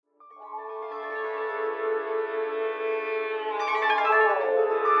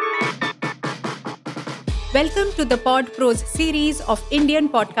Welcome to the PodPros series of Indian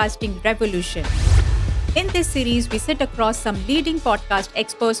podcasting revolution. In this series, we sit across some leading podcast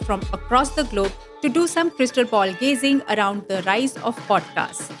experts from across the globe to do some crystal ball gazing around the rise of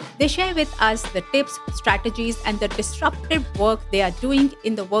podcasts. They share with us the tips, strategies, and the disruptive work they are doing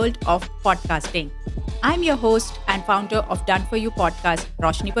in the world of podcasting. I'm your host and founder of Done For You podcast,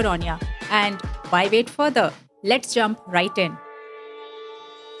 Roshni Baronia. And why wait further? Let's jump right in.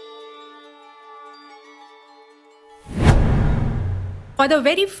 For the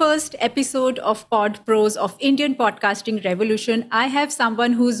very first episode of PodPros of Indian Podcasting Revolution, I have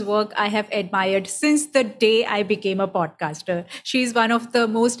someone whose work I have admired since the day I became a podcaster. She's one of the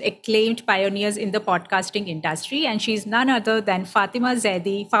most acclaimed pioneers in the podcasting industry, and she's none other than Fatima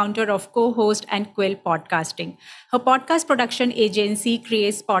Zaidi, founder of Co-Host and Quill Podcasting. Her podcast production agency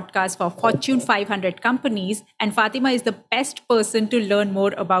creates podcasts for Fortune 500 companies, and Fatima is the best person to learn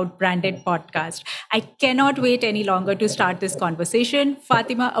more about branded podcasts. I cannot wait any longer to start this conversation.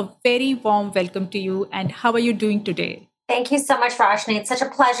 Fatima, a very warm welcome to you. And how are you doing today? Thank you so much, Roshni. It's such a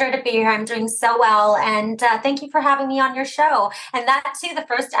pleasure to be here. I'm doing so well. And thank you for having me on your show. And that too, the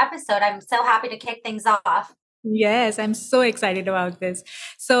first episode. I'm so happy to kick things off. Yes, I'm so excited about this.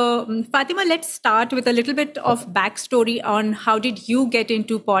 So, Fatima, let's start with a little bit of backstory on how did you get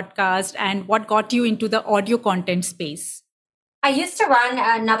into podcast and what got you into the audio content space? I used to run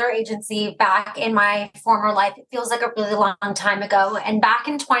another agency back in my former life. It feels like a really long time ago. And back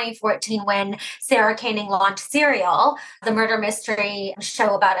in 2014, when Sarah Koenig launched Serial, the murder mystery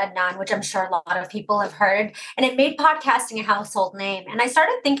show about Adnan, which I'm sure a lot of people have heard, and it made podcasting a household name. And I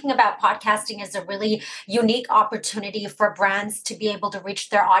started thinking about podcasting as a really unique opportunity for brands to be able to reach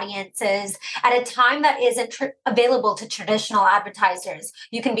their audiences at a time that isn't available to traditional advertisers.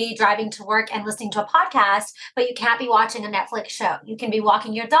 You can be driving to work and listening to a podcast, but you can't be watching a Netflix show. You can be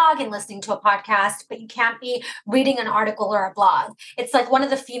walking your dog and listening to a podcast, but you can't be reading an article or a blog. It's like one of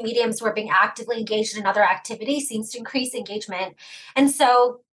the few mediums where being actively engaged in other activities seems to increase engagement. And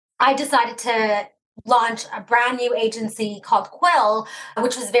so I decided to launch a brand new agency called Quill,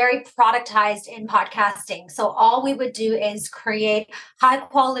 which was very productized in podcasting. So all we would do is create high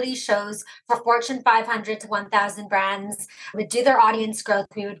quality shows for Fortune 500 to 1,000 brands. We would do their audience growth.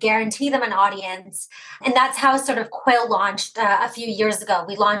 We would guarantee them an audience. And that's how sort of Quill launched a few years ago.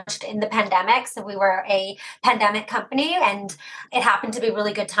 We launched in the pandemic. So we were a pandemic company, and it happened to be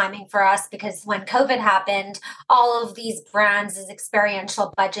really good timing for us because when COVID happened, all of these brands'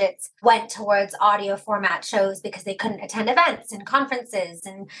 experiential budgets went towards audio format shows because they couldn't attend events and conferences.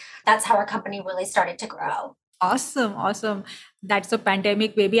 And that's how our company really started to grow. Awesome. That's a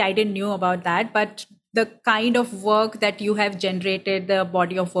pandemic baby. I didn't know about that, but the kind of work that you have generated, the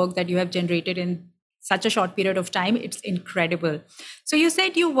body of work that you have generated in such a short period of time, it's incredible. So you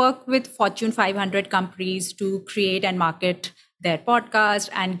said you work with Fortune 500 companies to create and market their podcast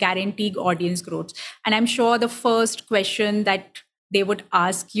and guarantee audience growth. And I'm sure the first question that they would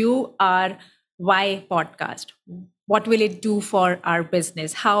ask you are, why podcast? What will it do for our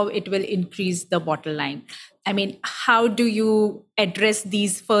business? How it will increase the bottom line? I mean, how do you address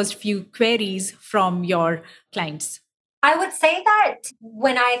these first few queries from your clients? I would say that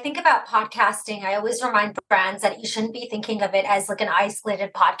when I think about podcasting, I always remind brands that you shouldn't be thinking of it as like an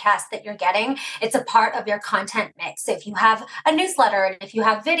isolated podcast that you're getting. It's a part of your content mix. So if you have a newsletter, and if you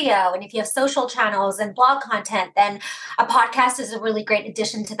have video, and if you have social channels and blog content, then a podcast is a really great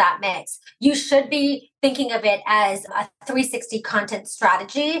addition to that mix. You should be thinking of it as a 360 content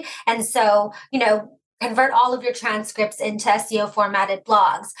strategy. And so, convert all of your transcripts into SEO formatted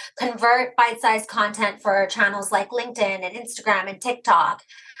blogs, convert bite-sized content for channels like LinkedIn and Instagram and TikTok,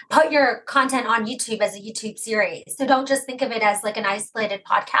 put your content on YouTube as a YouTube series. So don't just think of it as like an isolated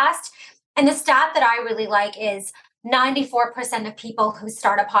podcast. And the stat that I really like is 94% of people who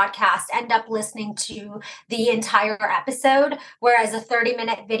start a podcast end up listening to the entire episode, whereas a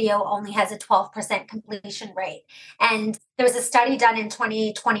 30-minute video only has a 12% completion rate. And there was a study done in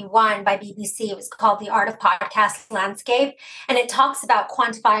 2021 by BBC. It was called The Art of Podcast Landscape. And it talks about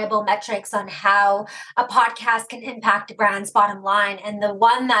quantifiable metrics on how a podcast can impact a brand's bottom line. And the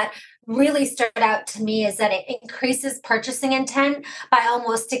one that really stood out to me is that it increases purchasing intent by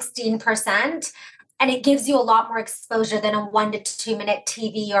almost 16%. And it gives you a lot more exposure than a 1 to 2 minute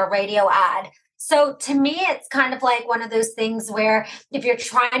TV or radio ad. So to me, it's kind of like one of those things where if you're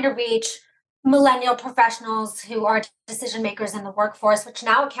trying to reach millennial professionals who are decision makers in the workforce, which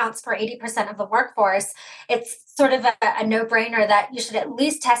now accounts for 80% of the workforce, it's sort of a no-brainer that you should at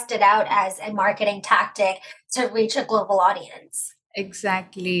least test it out as a marketing tactic to reach a global audience.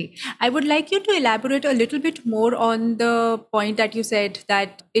 Exactly. I would like you to elaborate a little bit more on the point that you said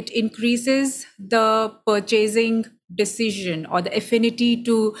that it increases the purchasing decision or the affinity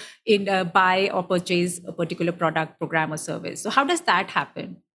to buy or purchase a particular product, program, or service. So, how does that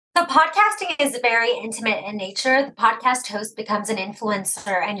happen? So podcasting is very intimate in nature. The podcast host becomes an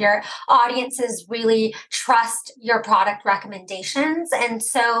influencer and your audiences really trust your product recommendations. And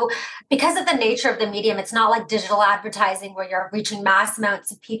so because of the nature of the medium, it's not like digital advertising where you're reaching mass amounts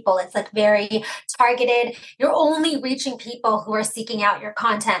of people. It's like very targeted. You're only reaching people who are seeking out your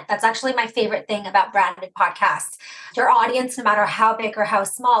content. That's actually my favorite thing about branded podcasts. Your audience, no matter how big or how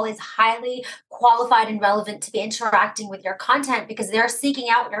small, is highly qualified and relevant to be interacting with your content because they're seeking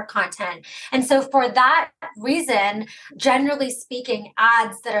out your content. And so, for that reason, generally speaking,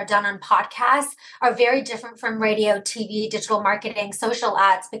 ads that are done on podcasts are very different from radio, TV, digital marketing, social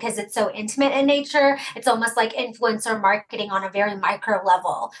ads because it's so intimate in nature. It's almost like influencer marketing on a very micro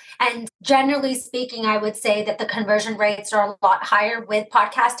level. And generally speaking, I would say that the conversion rates are a lot higher with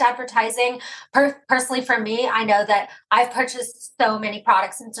podcast advertising. Personally, for me, I know that I've purchased so many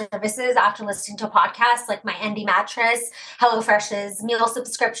products and services after listening to podcasts, like my Endy mattress, HelloFresh's meal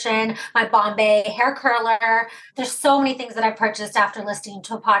subscription, my Bombay hair curler. There's so many things that I purchased after listening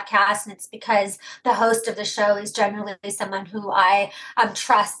to a podcast, and it's because the host of the show is generally someone who I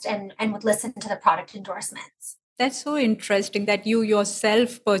trust and would listen to the product endorsements. That's so interesting that you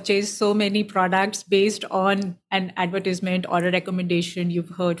yourself purchase so many products based on an advertisement or a recommendation you've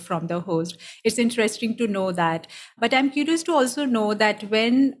heard from the host. It's interesting to know that. But I'm curious to also know that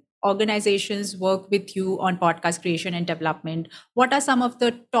when organizations work with you on podcast creation and development, what are some of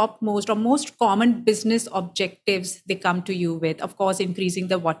the topmost or most common business objectives they come to you with? Of course, increasing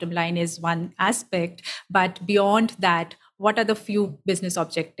the bottom line is one aspect, but beyond that, what are the few business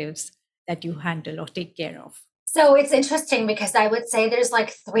objectives that you handle or take care of? So it's interesting because I would say there's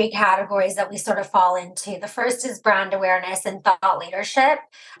like three categories that we sort of fall into. The first is brand awareness and thought leadership,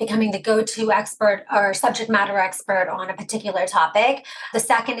 becoming the go-to expert or subject matter expert on a particular topic. The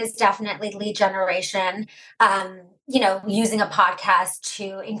second is definitely lead generation. Using a podcast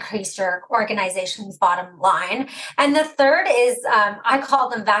to increase your organization's bottom line. And the third is, I call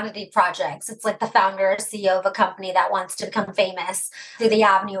them vanity projects. It's like the founder or CEO of a company that wants to become famous through the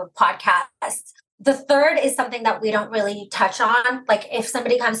avenue of podcasts. The third is something that we don't really touch on. Like if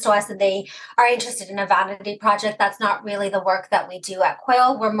somebody comes to us and they are interested in a vanity project, that's not really the work that we do at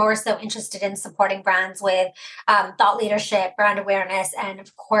Quill. We're more so interested in supporting brands with thought leadership, brand awareness, and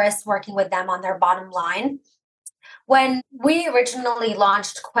of course, working with them on their bottom line. When we originally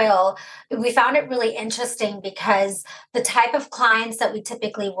launched Quill, we found it really interesting because the type of clients that we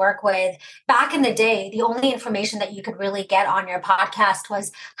typically work with, back in the day, the only information that you could really get on your podcast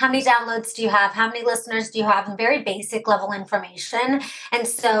was how many downloads do you have, how many listeners do you have, and very basic level information. And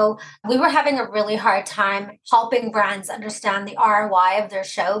so we were having a really hard time helping brands understand the ROI of their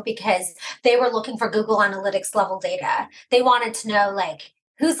show because they were looking for Google Analytics level data. They wanted to know, like,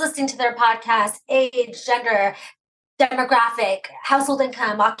 who's listening to their podcast, age, gender, demographic, household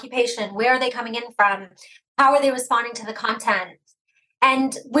income, occupation, where are they coming in from? How are they responding to the content?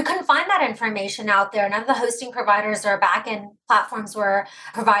 And we couldn't find that information out there. None of the hosting providers or backend platforms were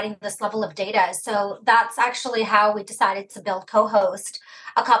providing this level of data. So that's actually how we decided to build co-host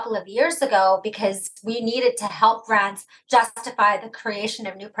a couple of years ago, because we needed to help brands justify the creation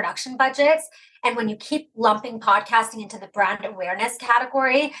of new production budgets. And when you keep lumping podcasting into the brand awareness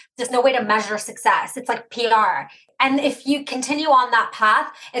category, there's no way to measure success. It's like PR. And if you continue on that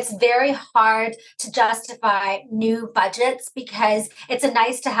path, it's very hard to justify new budgets because it's a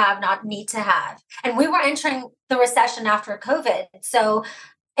nice to have, not need to have. And we were entering the recession after COVID. So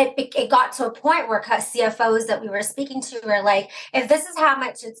it got to a point where CFOs that we were speaking to were like, if this is how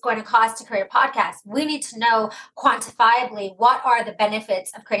much it's going to cost to create a podcast, we need to know quantifiably what are the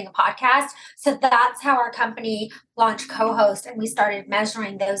benefits of creating a podcast. So that's how our company launched Co-host, and we started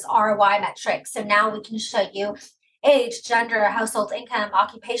measuring those ROI metrics. So now we can show you age, gender, household income,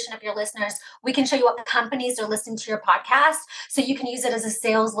 occupation of your listeners. We can show you what companies are listening to your podcast, so you can use it as a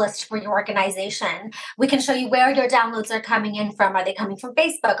sales list for your organization. We can show you where your downloads are coming in from. Are they coming from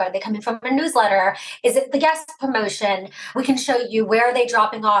Facebook? Are they coming from a newsletter? Is it the guest promotion? We can show you where are they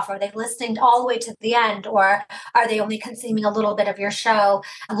dropping off. Are they listening all the way to the end, or are they only consuming a little bit of your show?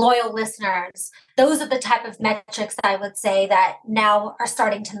 Loyal listeners. Those are the type of metrics I would say that now are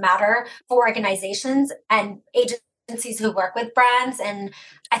starting to matter for organizations and agencies who work with brands. And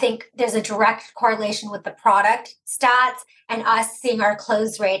I think there's a direct correlation with the product stats and us seeing our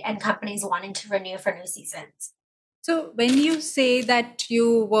close rate and companies wanting to renew for new seasons. So when you say that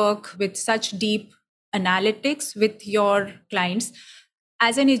you work with such deep analytics with your clients.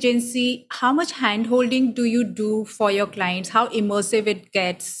 As an agency, how much hand holding do you do for your clients? How immersive it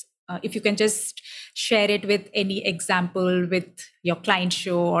gets? If you can just share it with any example with your client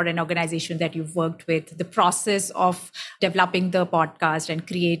show or an organization that you've worked with, the process of developing the podcast and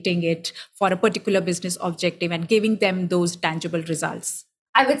creating it for a particular business objective and giving them those tangible results.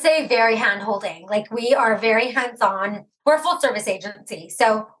 I would say very hand holding. Like we are very hands on. We're a full service agency,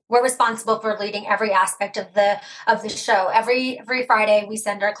 so we're responsible for leading every aspect of the show. Every Friday, we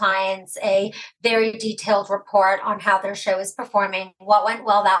send our clients a very detailed report on how their show is performing, what went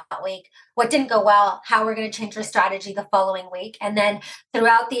well that week, what didn't go well, how we're going to change our strategy the following week, and then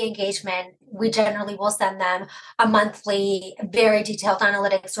throughout the engagement, we generally will send them a monthly, very detailed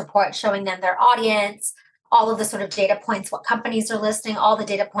analytics report showing them their audience, all of the sort of data points, what companies are listing, all the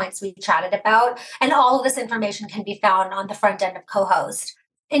data points we chatted about. And all of this information can be found on the front end of co-host.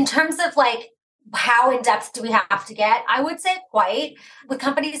 In terms of like, how in depth do we have to get? I would say quite. With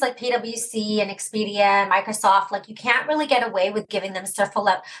companies like PwC and Expedia and Microsoft, like you can't really get away with giving them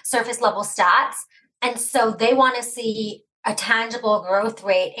surface level stats. And so they want to see a tangible growth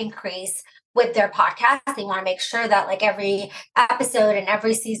rate increase with their podcast. They want to make sure that like every episode and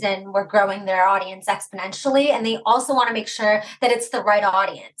every season we're growing their audience exponentially. And they also want to make sure that it's the right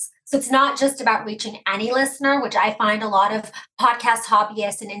audience. So it's not just about reaching any listener, which I find a lot of podcast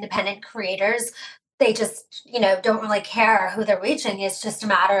hobbyists and independent creators, they just, don't really care who they're reaching. It's just a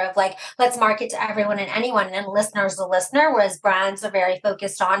matter of like, let's market to everyone and anyone. And listeners a listener, whereas brands are very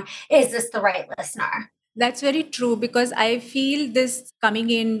focused on, is this the right listener? That's very true, because I feel this coming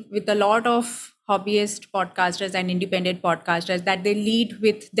in with a lot of hobbyist podcasters and independent podcasters, that they lead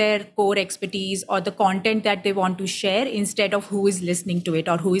with their core expertise or the content that they want to share instead of who is listening to it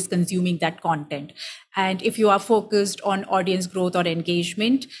or who is consuming that content. And if you are focused on audience growth or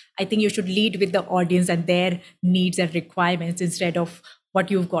engagement, I think you should lead with the audience and their needs and requirements instead of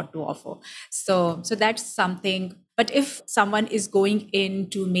what you've got to offer. So that's something. But if someone is going in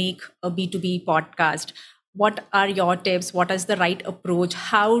to make a B2B podcast, what are your tips? What is the right approach?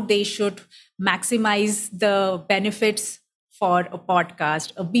 How they should maximize the benefits for a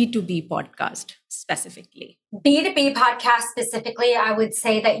podcast, a B2B podcast specifically? B2B podcast specifically, I would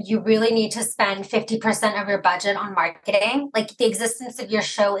say that you really need to spend 50% of your budget on marketing. Like the existence of your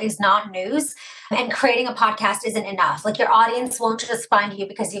show is not news, and creating a podcast isn't enough. Like your audience won't just find you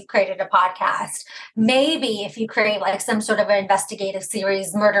because you've created a podcast. Maybe if you create like some sort of an investigative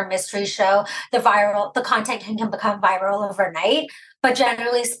series, murder mystery show, the content can become viral overnight. But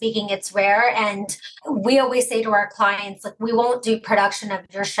generally speaking, it's rare. And we always say to our clients, like, we won't do production of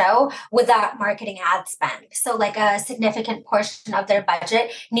your show without marketing ad spend. So like a significant portion of their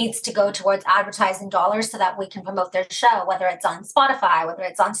budget needs to go towards advertising dollars so that we can promote their show, whether it's on Spotify, whether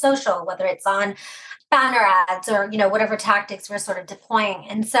it's on social, whether it's on banner ads, or whatever tactics we're sort of deploying.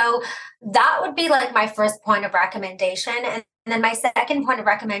 And so that would be like my first point of recommendation. And then my second point of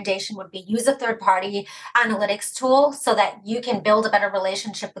recommendation would be use a third-party analytics tool so that you can build a better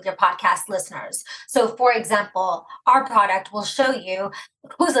relationship with your podcast listeners. So for example, our product will show you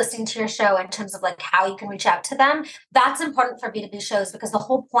who's listening to your show in terms of like how you can reach out to them. That's important for B2B shows, because the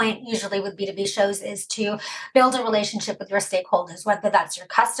whole point usually with B2B shows is to build a relationship with your stakeholders, whether that's your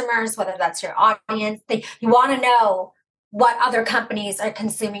customers, whether that's your audience. You want to know what other companies are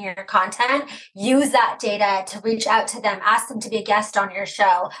consuming your content. Use that data to reach out to them, ask them to be a guest on your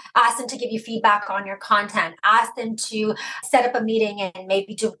show, ask them to give you feedback on your content, ask them to set up a meeting and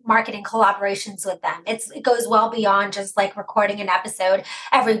maybe do marketing collaborations with them. It goes well beyond just like recording an episode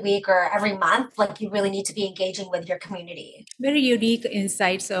every week or every month. Like you really need to be engaging with your community. Very unique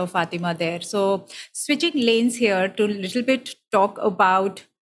insights, Fatima, there. So switching lanes here to a little bit talk about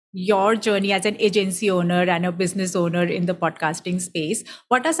your journey as an agency owner and a business owner in the podcasting space.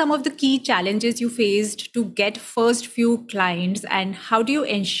 What are some of the key challenges you faced to get first few clients, and how do you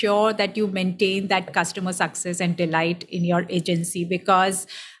ensure that you maintain that customer success and delight in your agency? Because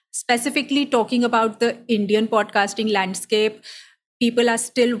specifically talking about the Indian podcasting landscape, people are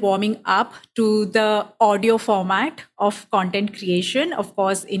still warming up to the audio format of content creation. Of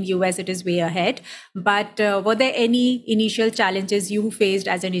course, in US, it is way ahead. But were there any initial challenges you faced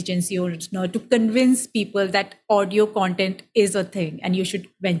as an agency owner to convince people that audio content is a thing and you should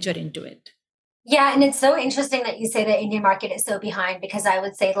venture into it? Yeah, and it's so interesting that you say the Indian market is so behind, because I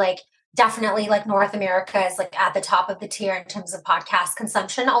would say like definitely like North America is like at the top of the tier in terms of podcast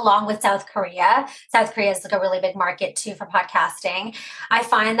consumption, along with South Korea. South Korea is like a really big market too for podcasting. I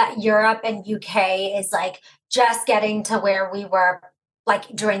find that Europe and UK is like just getting to where we were like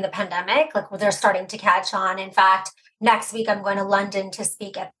during the pandemic, like they're starting to catch on. In fact, next week I'm going to London to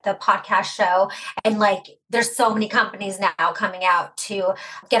speak at the podcast show. And like, there's so many companies now coming out to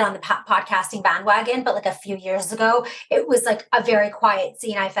get on the podcasting bandwagon. But like a few years ago, it was like a very quiet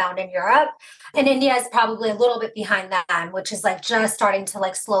scene I found in Europe. And India is probably a little bit behind that, which is like just starting to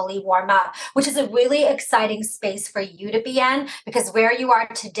like slowly warm up, which is a really exciting space for you to be in, because where you are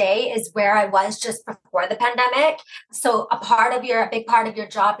today is where I was just before the pandemic. So a big part of your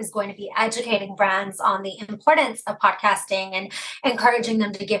job is going to be educating brands on the importance of podcasting and encouraging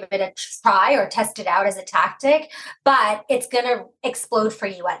them to give it a try or test it out as a tactic. But it's going to explode for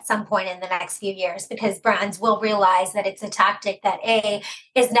you at some point in the next few years, because brands will realize that it's a tactic that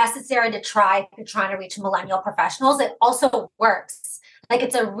is necessary to try if you're trying to reach millennial professionals. It also works. Like,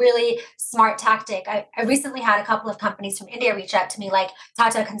 it's a really smart tactic. I recently had a couple of companies from India reach out to me, like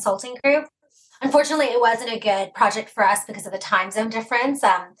Tata Consulting Group. Unfortunately, it wasn't a good project for us because of the time zone difference.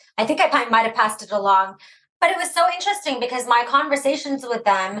 I think I might have passed it along. But it was so interesting because my conversations with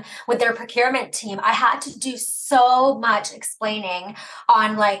them, with their procurement team, I had to do so much explaining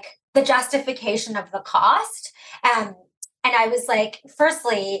on like the justification of the cost. And I was like,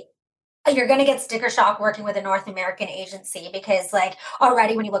 firstly, you're going to get sticker shock working with a North American agency, because like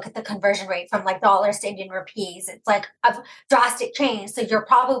already when you look at the conversion rate from like dollars to Indian rupees, it's like a drastic change. So you're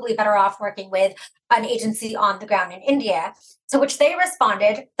probably better off working with an agency on the ground in India. To which they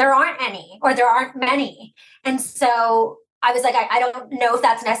responded, there aren't any, or there aren't many. And so I was like, I don't know if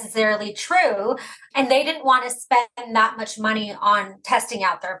that's necessarily true. And they didn't want to spend that much money on testing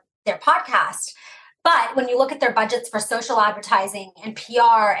out their podcast. But when you look at their budgets for social advertising and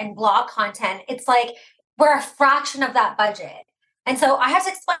PR and blog content, it's like we're a fraction of that budget. And so I had to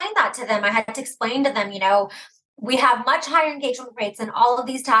explain that to them. I had to explain to them, we have much higher engagement rates and all of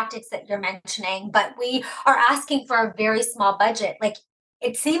these tactics that you're mentioning, but we are asking for a very small budget. Like,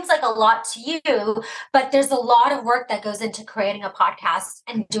 it seems like a lot to you, but there's a lot of work that goes into creating a podcast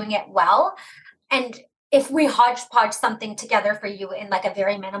and doing it well. And if we hodgepodge something together for you in like a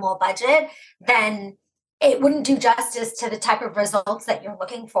very minimal budget, then it wouldn't do justice to the type of results that you're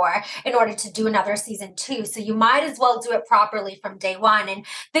looking for in order to do another season 2. So you might as well do it properly from day one. And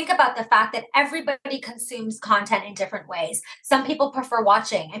think about the fact that everybody consumes content in different ways. Some people prefer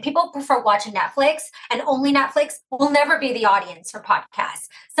watching, and people prefer watching Netflix, and only Netflix will never be the audience for podcasts.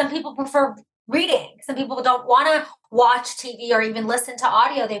 Some people prefer reading. Some people don't want to watch TV or even listen to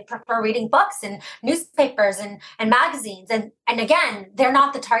audio. They prefer reading books and newspapers and magazines. And again, they're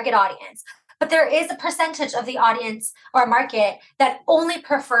not the target audience. But there is a percentage of the audience or market that only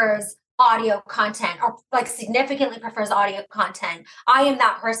prefers audio content, or like significantly prefers audio content. I am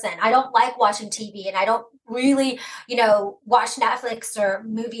that person. I don't like watching TV, and I don't really, watch Netflix or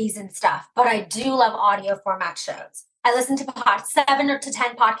movies and stuff, but I do love audio format shows. I listen to 7 to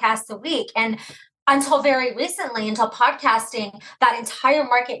 10 podcasts a week. And until very recently, until podcasting, that entire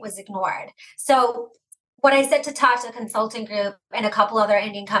market was ignored. So what I said to Tata Consulting Group and a couple other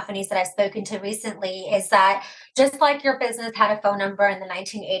Indian companies that I've spoken to recently is that just like your business had a phone number in the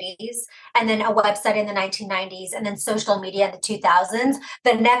 1980s, and then a website in the 1990s, and then social media in the 2000s,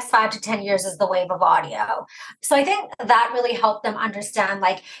 the next 5 to 10 years is the wave of audio. So I think that really helped them understand,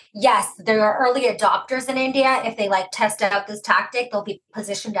 like, yes, there are early adopters in India. If they like test out this tactic, they'll be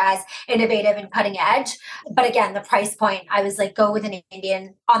positioned as innovative and cutting edge. But again, the price point, I was like, go with an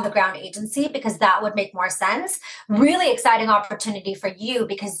Indian on the ground agency, because that would make more sense. Really exciting opportunity for you,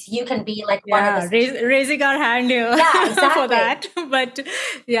 because you can be like one of the raising our hand here, exactly. for that.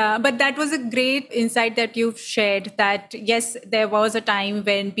 But that was a great insight that you've shared, that yes, there was a time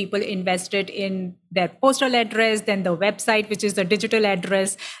when people invested in their postal address, then the website, which is the digital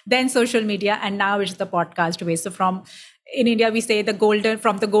address, then social media, and now it's the podcast way. So in India, we say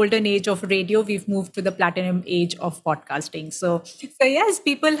from the golden age of radio, we've moved to the platinum age of podcasting. So yes,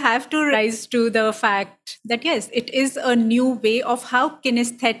 people have to rise to the fact that yes, it is a new way of how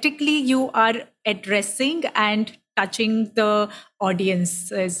kinesthetically you are addressing and touching the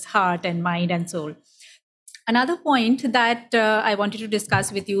audience's heart and mind and soul. Another point that I wanted to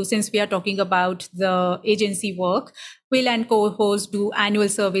discuss with you, since we are talking about the agency work, Will and co-hosts do annual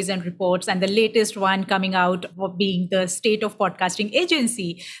surveys and reports, and the latest one coming out being the State of Podcasting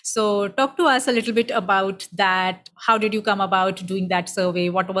Agency. So talk to us a little bit about that. How did you come about doing that survey?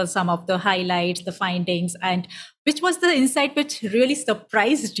 What were some of the highlights, the findings, and which was the insight which really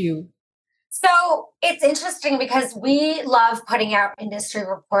surprised you? So it's interesting because we love putting out industry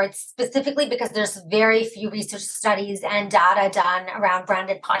reports specifically because there's very few research studies and data done around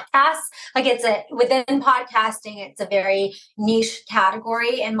branded podcasts. Like within podcasting, it's a very niche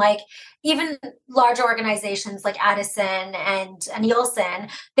category. And like even large organizations like Edison and Nielsen,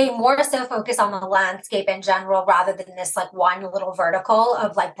 they more so focus on the landscape in general rather than this like one little vertical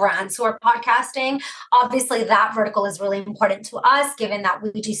of like brands who are podcasting. Obviously, that vertical is really important to us, given that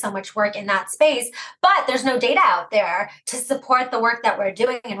we do so much work in that space, but there's no data out there to support the work that we're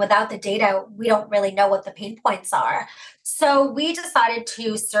doing. And without the data, we don't really know what the pain points are. So we decided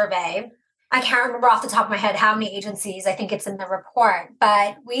to survey. I can't remember off the top of my head how many agencies, I think it's in the report,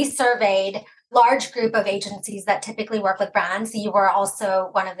 but we surveyed large group of agencies that typically work with brands. You were also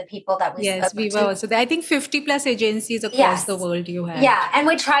one of the people that we Yes, spoke we were to. also there. I think 50 plus agencies across the Yes. world you had. Yeah, and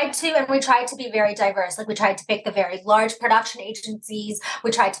we tried to be very diverse. Like we tried to pick the very large production agencies,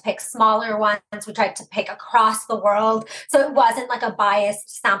 we tried to pick smaller ones, we tried to pick across the world. So it wasn't like a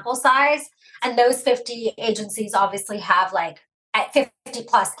biased sample size. And those 50 agencies obviously have like at 50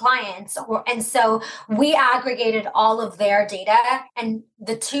 plus clients. And so we aggregated all of their data. And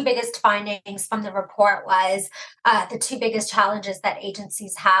the two biggest findings from the report was the two biggest challenges that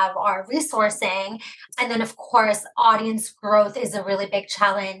agencies have are resourcing. And then, of course, audience growth is a really big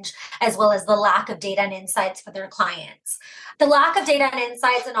challenge, as well as the lack of data and insights for their clients. The lack of data and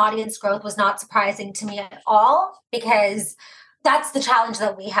insights and audience growth was not surprising to me at all because that's the challenge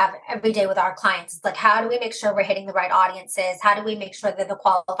that we have every day with our clients. It's like, how do we make sure we're hitting the right audiences? How do we make sure they're the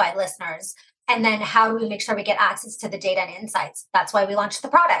qualified listeners? And then how do we make sure we get access to the data and insights? That's why we launched the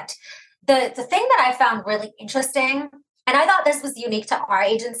product. The thing that I found really interesting, and I thought this was unique to our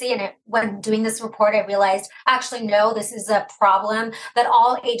agency, and when doing this report, I realized actually, no, this is a problem that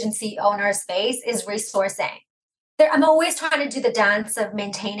all agency owners face is resourcing. I'm always trying to do the dance of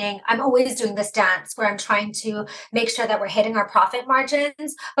I'm always doing this dance where I'm trying to make sure that we're hitting our profit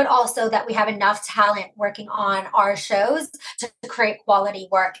margins, but also that we have enough talent working on our shows to create quality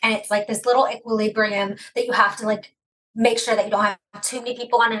work. And it's like this little equilibrium that you have to like make sure that you don't have too many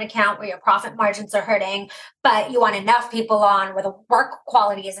people on an account where your profit margins are hurting, but you want enough people on where the work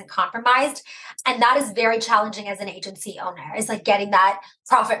quality isn't compromised. And that is very challenging as an agency owner, is like getting that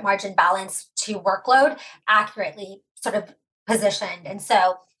profit margin balance to workload accurately sort of positioned. And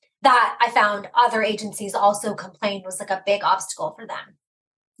so that I found other agencies also complained was like a big obstacle for them.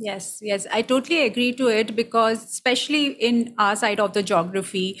 Yes, yes, I totally agree to it because, especially in our side of the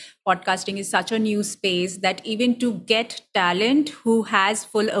geography, podcasting is such a new space that even to get talent who has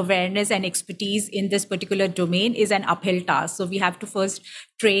full awareness and expertise in this particular domain is an uphill task. So we have to first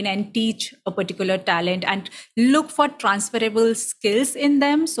train and teach a particular talent and look for transferable skills in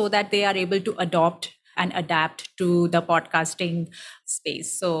them so that they are able to adopt and adapt to the podcasting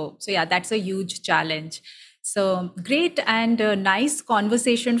space. So yeah, that's a huge challenge. So great and nice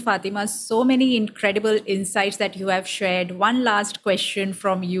conversation, Fatima. So many incredible insights that you have shared. One last question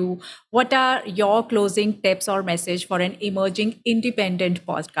from you. What are your closing tips or message for an emerging independent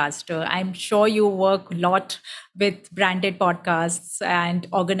podcaster? I'm sure you work a lot with branded podcasts and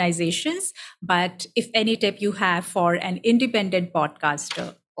organizations, but if any tip you have for an independent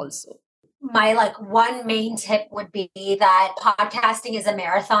podcaster also. My like one main tip would be that podcasting is a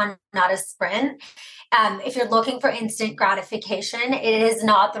marathon, not a sprint. If you're looking for instant gratification, it is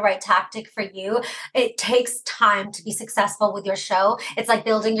not the right tactic for you. It takes time to be successful with your show. It's like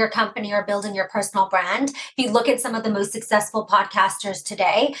building your company or building your personal brand. If you look at some of the most successful podcasters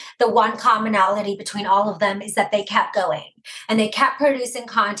today, the one commonality between all of them is that they kept going and they kept producing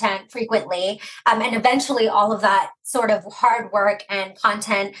content frequently. And eventually all of that sort of hard work and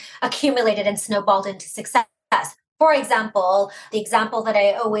content accumulated and snowballed into success. For example, the example that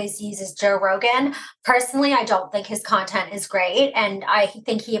I always use is Joe Rogan. Personally, I don't think his content is great, and I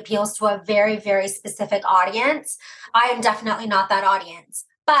think he appeals to a very, very specific audience. I am definitely not that audience.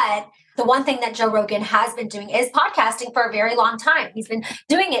 But the one thing that Joe Rogan has been doing is podcasting for a very long time. He's been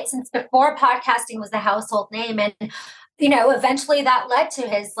doing it since before podcasting was the household name. And eventually that led to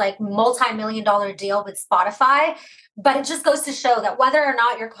his like multi-million-dollar deal with Spotify. But it just goes to show that whether or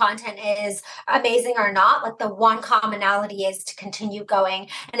not your content is amazing or not, like the one commonality is to continue going,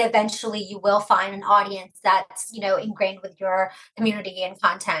 and eventually you will find an audience that's, ingrained with your community and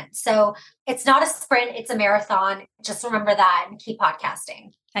content. So it's not a sprint, it's a marathon. Just remember that and keep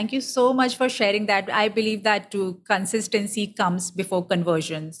podcasting. Thank you so much for sharing that. I believe that too, consistency comes before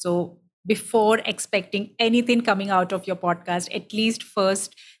conversion. So before expecting anything coming out of your podcast. At least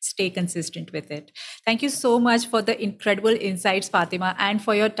first stay consistent with it. Thank you so much for the incredible insights, Fatima, and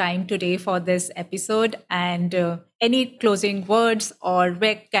for your time today for this episode. And any closing words, or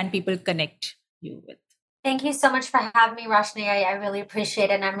where can people connect you with? Thank you so much for having me, Roshni. I really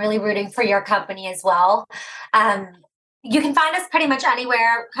appreciate it. And I'm really rooting for your company as well. Um, you can find us pretty much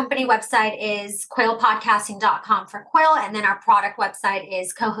anywhere. Company website is quailpodcasting.com for Quail. And then our product website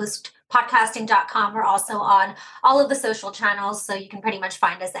is cohostpodcasting.com. We're also on all of the social channels, so you can pretty much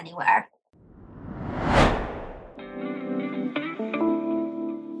find us anywhere.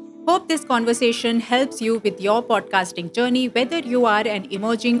 Hope this conversation helps you with your podcasting journey, whether you are an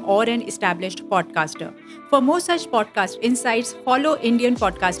emerging or an established podcaster. For more such podcast insights, follow Indian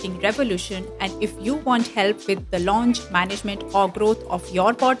Podcasting Revolution. And if you want help with the launch, management, or growth of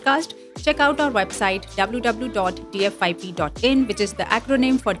your podcast, check out our website www.df5p.in, which is the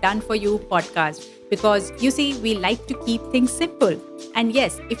acronym for Done For You Podcast. Because you see, we like to keep things simple. And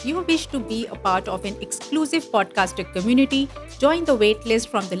yes, if you wish to be a part of an exclusive podcaster community, join the waitlist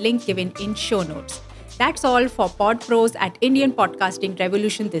from the link given in show notes. That's all for PodPros at Indian Podcasting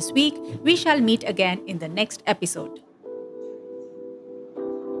Revolution this week. We shall meet again in the next episode.